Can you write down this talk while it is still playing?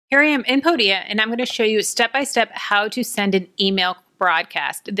Here I am in Podia, and I'm going to show you step by step how to send an email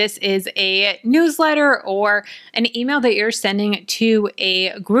broadcast. This is a newsletter or an email that you're sending to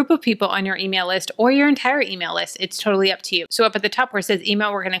a group of people on your email list or your entire email list. It's totally up to you. So up at the top where it says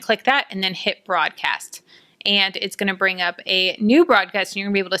email, we're going to click that and then hit broadcast. And it's going to bring up a new broadcast, and you're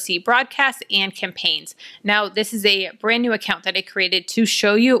going to be able to see broadcasts and campaigns. Now, this is a brand new account that I created to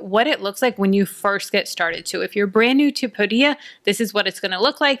show you what it looks like when you first get started. So if you're brand new to Podia, this is what it's going to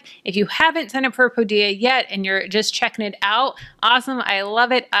look like. If you haven't signed up for Podia yet and you're just checking it out, awesome. I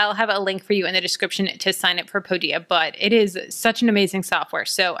love it. I'll have a link for you in the description to sign up for Podia, but it is such an amazing software.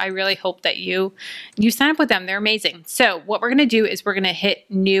 So I really hope that you sign up with them. They're amazing. So what we're going to do is we're going to hit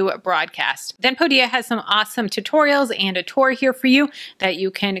new broadcast. Then Podia has some awesome tutorials and a tour here for you that you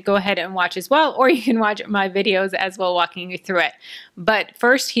can go ahead and watch as well, or you can watch my videos as well walking you through it. But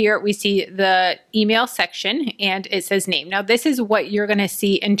first here we see the email section and it says name. Now this is what you're going to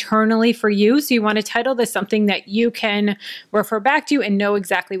see internally for you. So you want to title this something that you can refer back to and know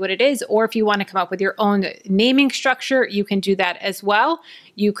exactly what it is. Or if you want to come up with your own naming structure, you can do that as well.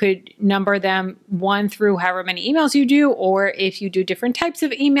 You could number them 1 through however many emails you do, or if you do different types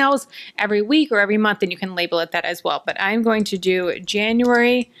of emails every week or every month, then you can label it that as well. But I'm going to do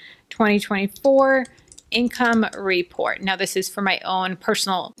January 2024 income report. Now this is for my own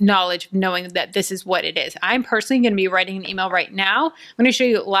personal knowledge, knowing that this is what it is. I'm personally going to be writing an email right now. I'm going to show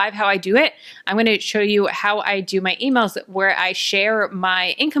you live how I do it. I'm going to show you how I do my emails where I share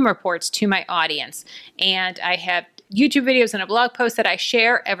my income reports to my audience. And I have YouTube videos and a blog post that I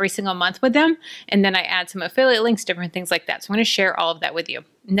share every single month with them. And then I add some affiliate links, different things like that. So I'm going to share all of that with you.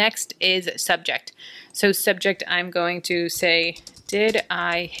 Next is subject. So subject, I'm going to say, did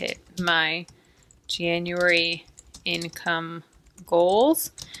I hit my January income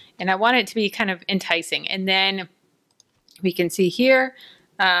goals? And I want it to be kind of enticing. And then we can see here,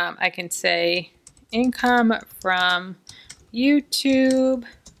 I can say income from YouTube,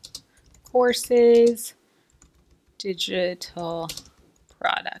 courses, digital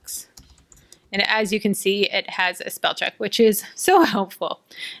products. And as you can see, it has a spell check, which is so helpful.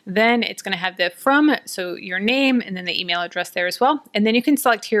 Then it's going to have the from, so your name and then the email address there as well. And then you can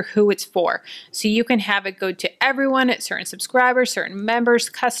select here who it's for. So you can have it go to everyone, certain subscribers, certain members,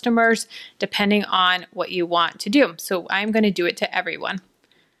 customers, depending on what you want to do. So I'm going to do it to everyone.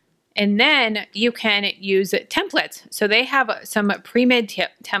 And then you can use templates. So they have some pre-made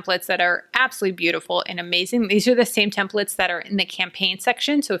templates that are absolutely beautiful and amazing. These are the same templates that are in the campaign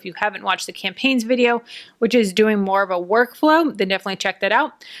section. So if you haven't watched the campaigns video, which is doing more of a workflow, then definitely check that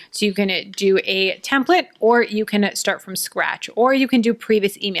out. So you can do a template, or you can start from scratch, or you can do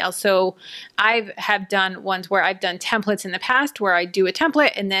previous emails. So I have done ones where I've done templates in the past where I do a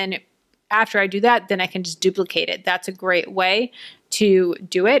template, and then after I do that, then I can just duplicate it. That's a great way to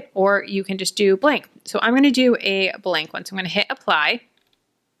do it, or you can just do blank. So I'm going to do a blank one. So I'm going to hit apply,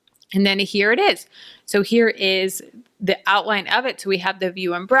 and then here it is. So here is the outline of it. So we have the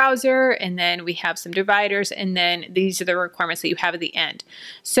view and browser, and then we have some dividers, and then these are the requirements that you have at the end.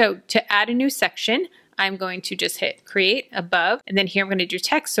 So to add a new section, I'm going to just hit create above, and then here I'm going to do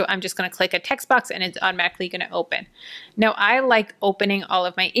text. So I'm just going to click a text box and it's automatically going to open. Now I like opening all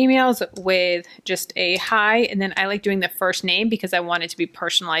of my emails with just a hi, and then I like doing the first name because I want it to be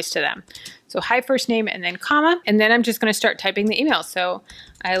personalized to them. So hi first name and then comma, and then I'm just going to start typing the email. So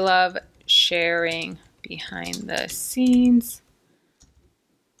I love sharing behind the scenes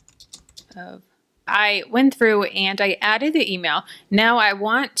of. I went through and I added the email. Now I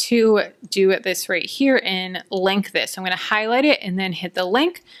want to do this right here and link this. So I'm going to highlight it and then hit the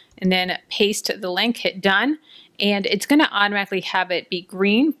link and then paste the link, hit done. And it's going to automatically have it be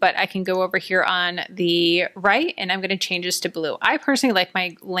green, but I can go over here on the right and I'm going to change this to blue. I personally like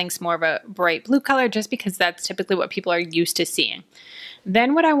my links more of a bright blue color just because that's typically what people are used to seeing.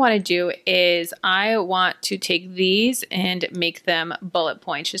 Then what I want to do is I want to take these and make them bullet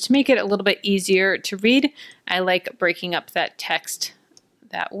points just to make it a little bit easier to read. I like breaking up that text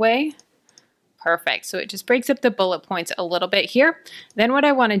that way. Perfect. So it just breaks up the bullet points a little bit here. Then what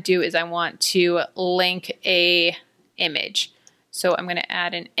I want to do is I want to link a image. So I'm going to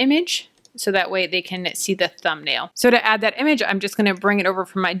add an image so that way they can see the thumbnail. So to add that image, I'm just going to bring it over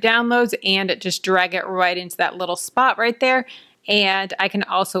from my downloads and just drag it right into that little spot right there. And I can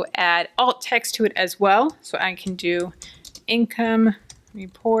also add alt text to it as well. So I can do income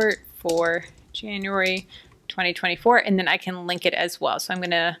report for January 2024, and then I can link it as well. So I'm going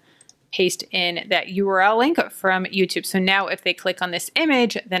to paste in that URL link from YouTube. So now if they click on this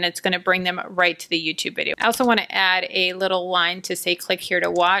image, then it's going to bring them right to the YouTube video. I also want to add a little line to say click here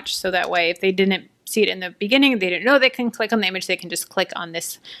to watch. So that way if they didn't see it in the beginning, they didn't know they can click on the image, they can just click on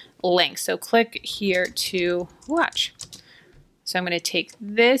this link. So click here to watch. So I'm going to take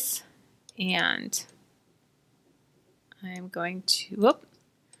this and I'm going to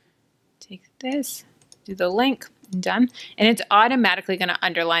take this, do the link, and done. And it's automatically going to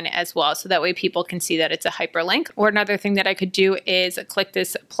underline it as well. So that way people can see that it's a hyperlink. Or another thing that I could do is click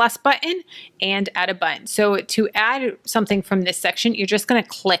this plus button and add a button. So to add something from this section, you're just going to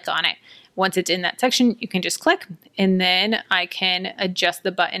click on it. Once it's in that section, you can just click, and then I can adjust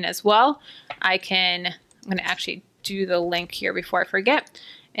the button as well. I'm going to actually do the link here before I forget.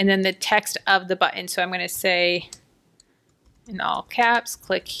 And then the text of the button. So I'm going to say in all caps,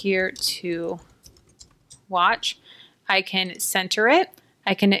 click here to watch. I can center it.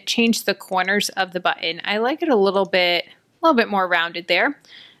 I can change the corners of the button. I like it a little bit more rounded there.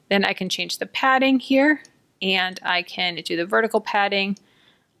 Then I can change the padding here, and I can do the vertical padding.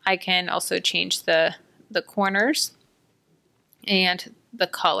 I can also change the corners and the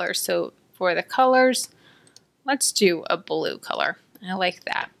color. So for the colors, let's do a blue color. I like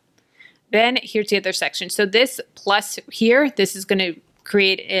that. Then here's the other section. So this plus here, this is going to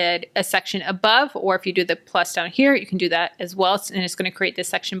create a section above, or if you do the plus down here, you can do that as well, and it's going to create this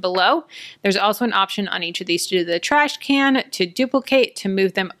section below. There's also an option on each of these to do the trash can, to duplicate, to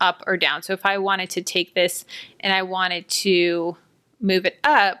move them up or down. So if I wanted to take this and I wanted to move it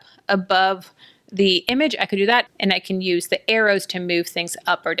up above the image, I could do that, and I can use the arrows to move things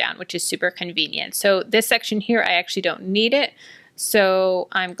up or down, which is super convenient. So this section here, I actually don't need it, so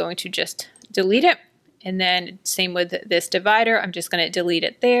I'm going to just delete it. And then same with this divider, I'm just going to delete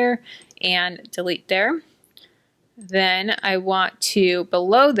it there and delete there. Then I want to,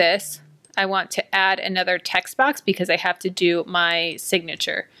 below this, I want to add another text box because I have to do my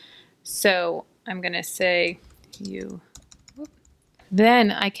signature. So I'm going to say you.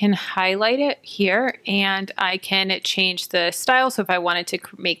 Then I can highlight it here and I can change the style. So if I wanted to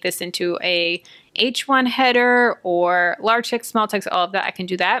make this into a H1 header or large text, small text, all of that, I can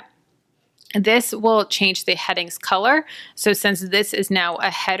do that. This will change the heading's color. So since this is now a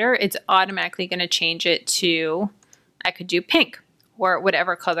header, it's automatically going to change it to, I could do pink or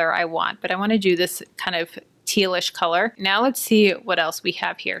whatever color I want, but I want to do this kind of tealish color. Now let's see what else we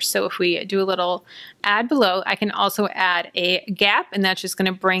have here. So if we do a little add below, I can also add a gap, and that's just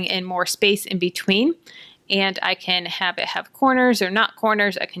going to bring in more space in between. And I can have it have corners or not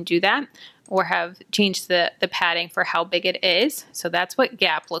corners. I can do that, or have changed the padding for how big it is. So that's what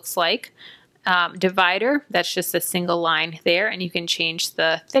gap looks like. Divider, that's just a single line there, and you can change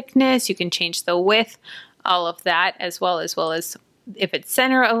the thickness, you can change the width, all of that, as well as if it's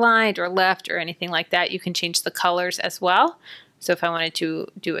center aligned or left or anything like that. You can change the colors as well. So if I wanted to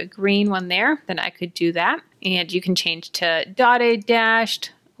do a green one there, then I could do that. And you can change to dotted,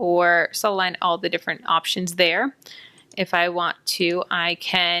 dashed, or cell line, all the different options there. If I want to, I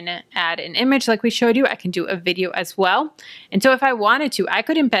can add an image like we showed you. I can do a video as well. And so if I wanted to, I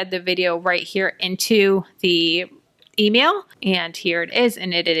could embed the video right here into the email. And here it is,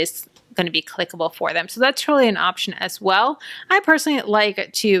 and it is going to be clickable for them. So that's really an option as well. I personally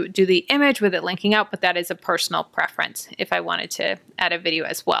like to do the image with it linking out, but that is a personal preference if I wanted to add a video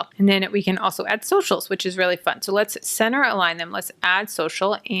as well. And then we can also add socials, which is really fun. So let's center align them. Let's add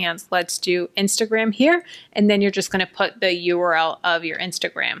social, and let's do Instagram here. And then you're just going to put the URL of your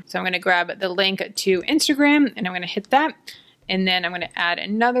Instagram. So I'm going to grab the link to Instagram, and I'm going to hit that. And then I'm going to add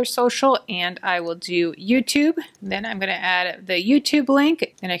another social, and I will do YouTube. Then I'm going to add the YouTube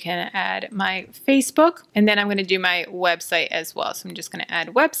link, and I can add my Facebook, and then I'm going to do my website as well. So I'm just going to add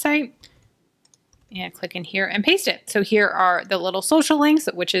website and click in here and paste it. So here are the little social links,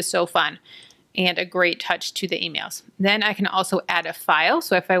 which is so fun and a great touch to the emails. Then I can also add a file.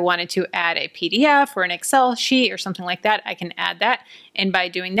 So if I wanted to add a PDF or an Excel sheet or something like that, I can add that. And by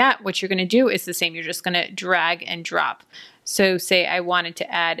doing that, what you're going to do is the same. You're just going to drag and drop. So say I wanted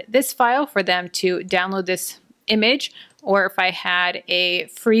to add this file for them to download this image, or if I had a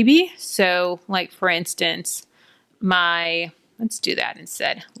freebie, so like for instance, let's do that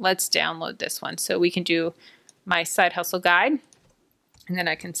instead. Let's download this one. So we can do my side hustle guide, and then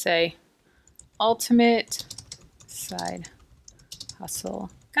I can say ultimate side hustle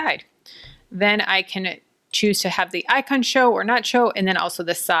guide. Then I can choose to have the icon show or not show, and then also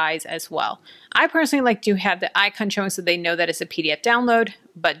the size as well. I personally like to have the icon showing so they know that it's a PDF download,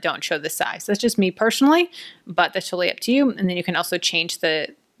 but don't show the size. That's just me personally, but that's totally up to you. And then you can also change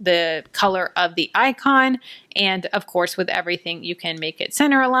the color of the icon. And of course, with everything, you can make it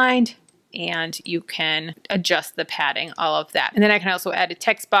center aligned, and you can adjust the padding, all of that. And then I can also add a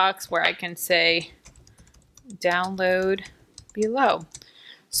text box where I can say download below.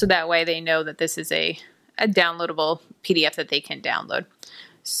 So that way they know that this is a downloadable PDF that they can download.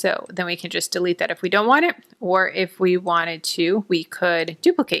 So then we can just delete that if we don't want it, or if we wanted to, we could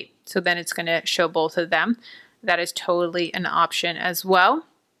duplicate. So then it's going to show both of them. That is totally an option as well.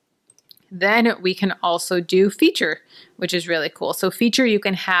 Then we can also do feature, which is really cool. So feature, you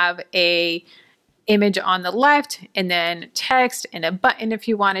can have a image on the left and then text and a button if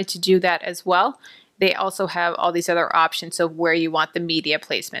you wanted to do that as well. They also have all these other options of where you want the media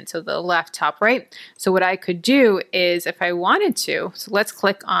placement. So the left, top, right. So what I could do is if I wanted to, so let's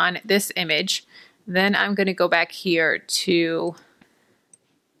click on this image. Then I'm going to go back here to,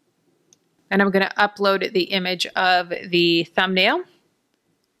 and I'm going to upload the image of the thumbnail.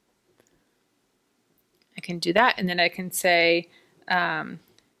 I can do that. And then I can say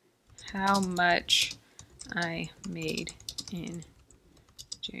how much I made in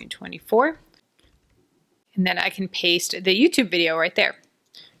June 24. And then I can paste the YouTube video right there.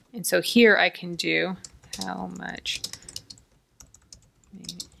 And so here I can do how much.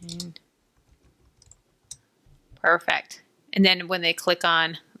 Perfect. And then when they click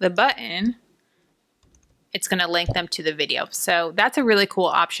on the button, it's going to link them to the video. So that's a really cool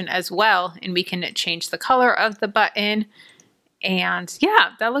option as well. And we can change the color of the button. And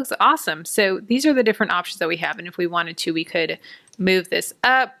yeah, that looks awesome. So these are the different options that we have. And if we wanted to, we could move this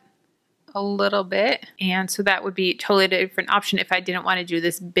up a little bit. And so that would be totally a different option if I didn't want to do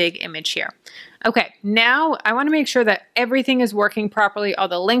this big image here. Okay, now I want to make sure that everything is working properly, all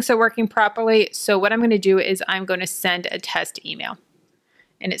the links are working properly. So what I'm going to do is I'm going to send a test email.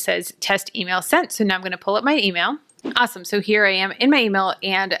 And it says test email sent. So now I'm going to pull up my email. Awesome. So here I am in my email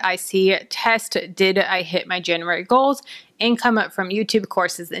and I see test, did I hit my January goals? Income from YouTube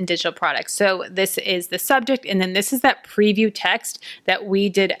courses and digital products. So this is the subject, and then this is that preview text that we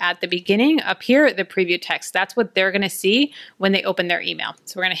did at the beginning. Up here, the preview text, that's what they're going to see when they open their email.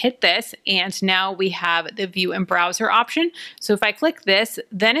 So we're going to hit this, and now we have the view in browser option. So if I click this,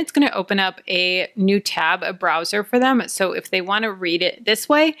 then it's going to open up a new tab, a browser for them. So if they want to read it this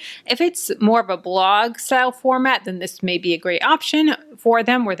way, if it's more of a blog style format, then this may be a great option for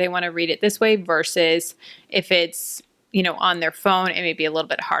them where they want to read it this way versus if it's on their phone, it may be a little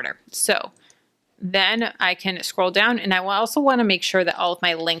bit harder. So then I can scroll down, and I will also want to make sure that all of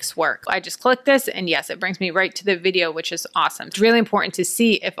my links work. I just click this, and yes, it brings me right to the video, which is awesome. It's really important to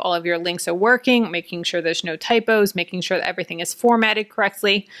see if all of your links are working, making sure there's no typos, making sure that everything is formatted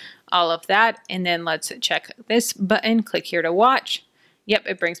correctly, all of that. And then let's check this button, click here to watch. Yep,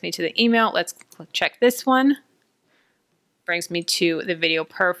 it brings me to the email. Let's check this one. Brings me to the video,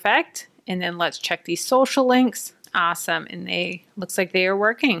 perfect. And then let's check these social links. Awesome, and they looks like they are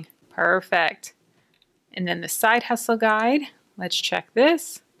working. Perfect. And then the side hustle guide, let's check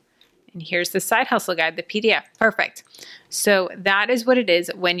this. And here's the side hustle guide, the PDF. Perfect. So that is what it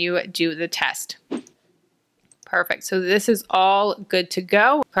is when you do the test. Perfect. So this is all good to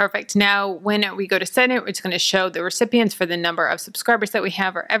go. Perfect. Now, when we go to send it, it's going to show the recipients for the number of subscribers that we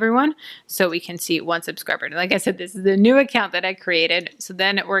have, or everyone. So we can see one subscriber. And like I said, this is the new account that I created. So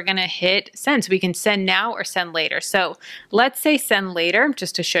then we're going to hit send. So we can send now or send later. So let's say send later,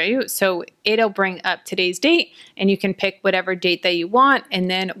 just to show you. So it'll bring up today's date, and you can pick whatever date that you want, and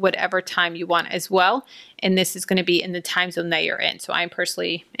then whatever time you want as well. And this is going to be in the time zone that you're in. So I'm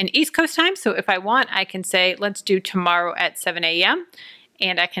personally in East Coast time. So if I want, I can say, let's do tomorrow at 7 a.m.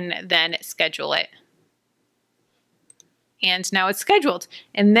 and I can then schedule it. And now it's scheduled.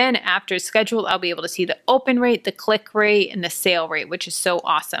 And then after it's scheduled, I'll be able to see the open rate, the click rate, and the sale rate, which is so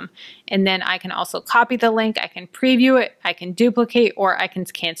awesome. And then I can also copy the link. I can preview it. I can duplicate, or I can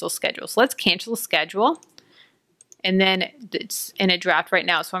cancel schedule. So let's cancel schedule. And then it's in a draft right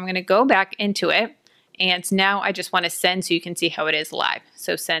now. So I'm going to go back into it. And now I just want to send so you can see how it is live.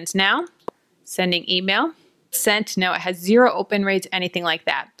 So send now, sending email, sent. Now it has 0 open rates, anything like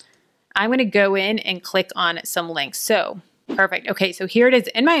that. I'm going to go in and click on some links. So perfect. Okay, so here it is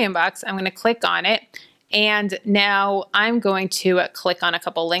in my inbox. I'm going to click on it. And now I'm going to click on a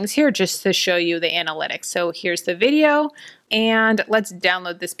couple links here just to show you the analytics. So here's the video, and let's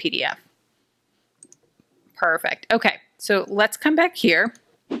download this PDF. Perfect. Okay, so let's come back here.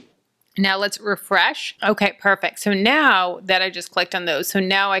 Now let's refresh. Okay, perfect. So now that I just clicked on those, so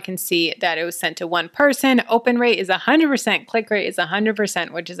now I can see that it was sent to one person. Open rate is 100%, click rate is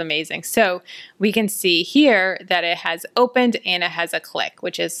 100%, which is amazing. So we can see here that it has opened and it has a click,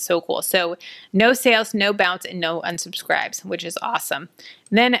 which is so cool. So no sales, no bounce, and no unsubscribes, which is awesome.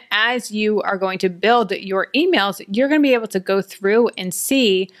 Then as you are going to build your emails, you're going to be able to go through and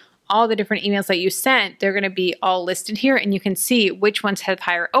see all the different emails that you sent, they're going to be all listed here, and you can see which ones have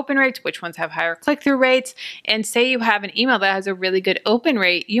higher open rates, which ones have higher click-through rates. And say you have an email that has a really good open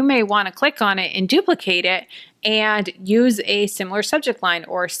rate, you may want to click on it and duplicate it and use a similar subject line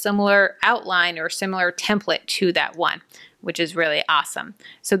or similar outline or similar template to that one, which is really awesome.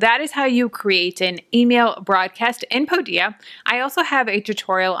 So that is how you create an email broadcast in Podia. I also have a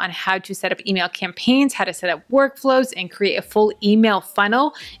tutorial on how to set up email campaigns, how to set up workflows, and create a full email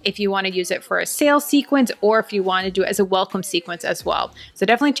funnel if you want to use it for a sales sequence or if you want to do it as a welcome sequence as well. So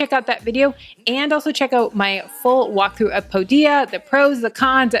definitely check out that video, and also check out my full walkthrough of Podia, the pros, the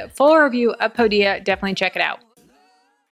cons, full review of Podia. Definitely check it out.